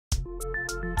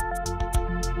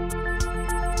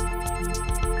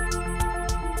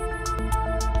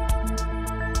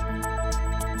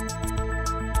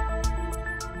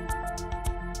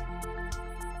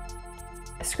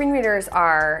Screen readers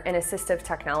are an assistive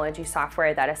technology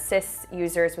software that assists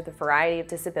users with a variety of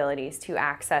disabilities to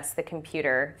access the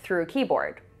computer through a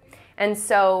keyboard. And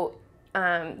so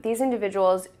these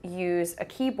individuals use a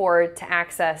keyboard to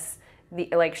access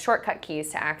like shortcut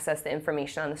keys to access the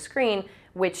information on the screen,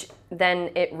 which then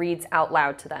it reads out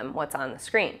loud to them what's on the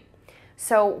screen.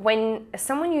 So when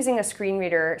someone using a screen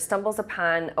reader stumbles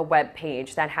upon a web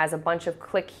page that has a bunch of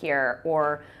click here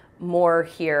or more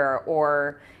here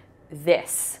or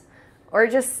this, or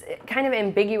just kind of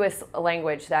ambiguous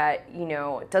language that, you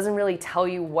know, doesn't really tell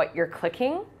you what you're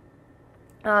clicking,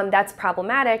 that's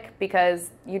problematic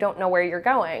because you don't know where you're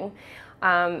going.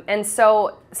 And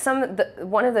so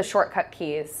one of the shortcut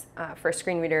keys for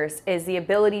screen readers is the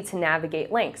ability to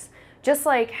navigate links. Just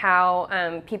like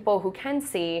how people who can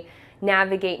see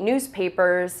navigate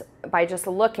newspapers by just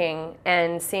looking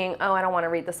and seeing, oh, I don't want to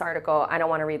read this article, I don't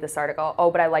want to read this article, oh,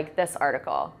 but I like this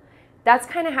article. That's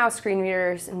kind of how screen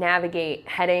readers navigate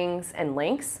headings and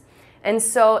links. And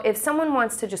so if someone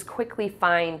wants to just quickly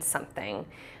find something,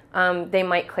 they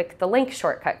might click the link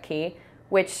shortcut key,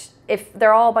 which if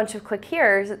they're all a bunch of click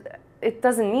here's, it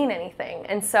doesn't mean anything.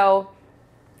 And so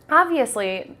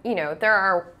obviously, you know, there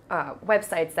are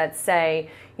websites that say,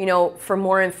 you know, for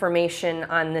more information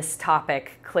on this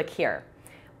topic, click here.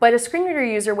 But a screen reader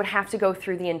user would have to go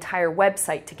through the entire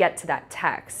website to get to that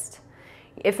text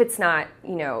if it's not,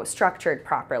 you know, structured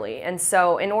properly. And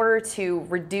so in order to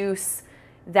reduce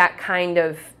that kind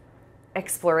of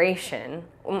exploration,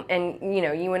 and, you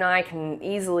know, you and I can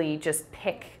easily just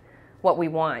pick what we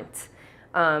want,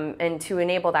 and to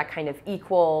enable that kind of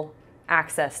equal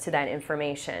access to that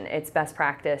information, it's best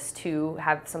practice to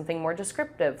have something more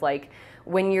descriptive, like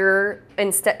when you're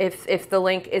if the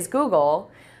link is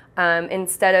Google,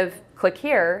 instead of click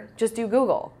here, just do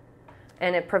Google,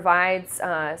 and it provides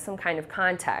some kind of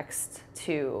context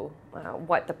to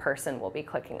what the person will be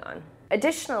clicking on.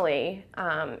 Additionally,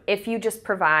 if you just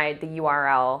provide the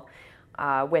URL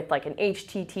with like an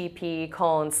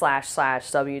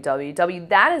http://www,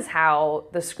 that is how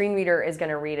the screen reader is going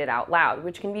to read it out loud,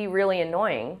 which can be really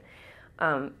annoying.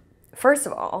 First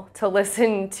of all, to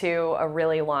listen to a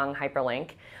really long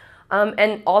hyperlink,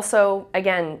 and also,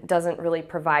 again, doesn't really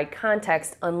provide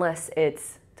context unless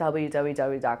it's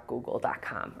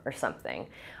www.google.com or something.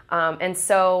 And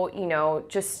so, you know,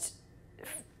 just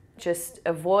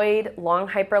avoid long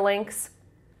hyperlinks.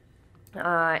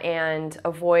 And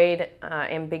avoid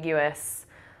ambiguous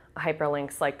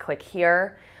hyperlinks like click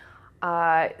here.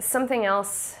 Something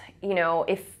else, you know,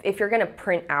 if you're going to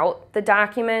print out the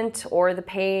document or the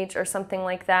page or something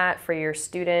like that for your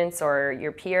students or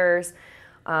your peers,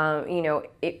 you know,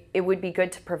 it would be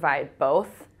good to provide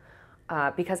both.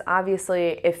 Because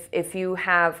obviously if you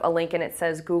have a link and it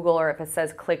says Google or if it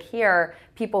says click here,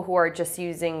 people who are just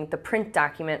using the print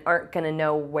document aren't going to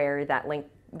know where that link,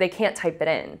 they can't type it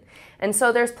in. And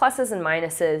so there's pluses and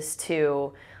minuses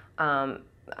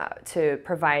to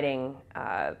providing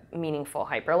meaningful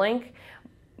hyperlink.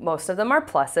 Most of them are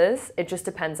pluses. It just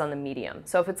depends on the medium.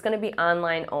 So if it's going to be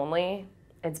online only,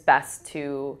 it's best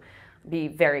to be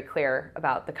very clear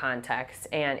about the context.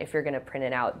 And if you're going to print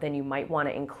it out, then you might want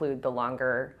to include the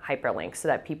longer hyperlink so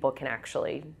that people can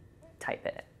actually type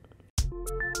it.